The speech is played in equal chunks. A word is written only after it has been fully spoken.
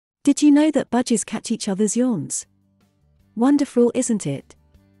Did you know that budgies catch each other's yawns? Wonderful, isn't it?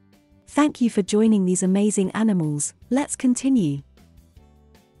 Thank you for joining these amazing animals. Let's continue.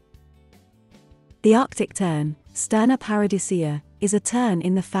 The Arctic tern, Sterna paradisaea, is a tern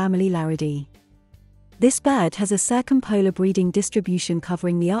in the family Laridae. This bird has a circumpolar breeding distribution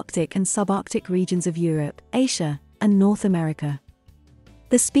covering the Arctic and subarctic regions of Europe, Asia, and North America.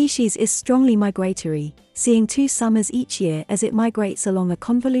 The species is strongly migratory, seeing 2 summers each year as it migrates along a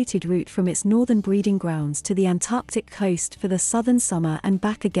convoluted route from its northern breeding grounds to the Antarctic coast for the southern summer and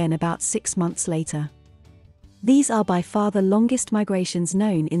back again about 6 months later. These are by far the longest migrations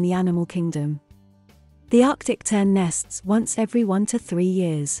known in the animal kingdom. The Arctic tern nests once every 1 to 3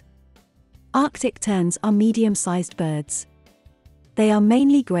 years. Arctic terns are medium-sized birds. They are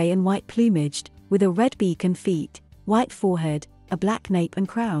mainly grey and white plumaged, with a red beak and feet, white forehead, a black nape and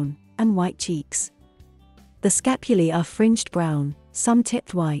crown, and white cheeks. The scapulae are fringed brown, some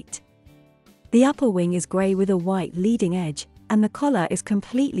tipped white. The upper wing is grey with a white leading edge, and the collar is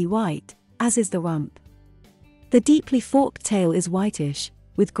completely white, as is the rump. The deeply forked tail is whitish,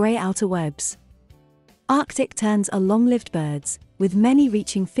 with grey outer webs. Arctic terns are long-lived birds, with many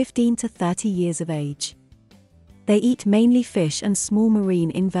reaching 15 to 30 years of age. They eat mainly fish and small marine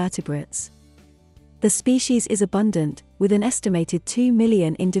invertebrates. The species is abundant, with an estimated 2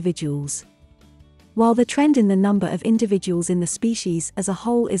 million individuals. While the trend in the number of individuals in the species as a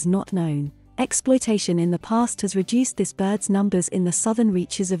whole is not known, exploitation in the past has reduced this bird's numbers in the southern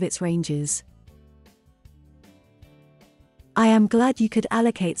reaches of its ranges. I am glad you could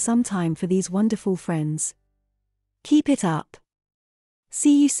allocate some time for these wonderful friends. Keep it up.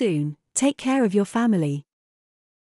 See you soon. Take care of your family.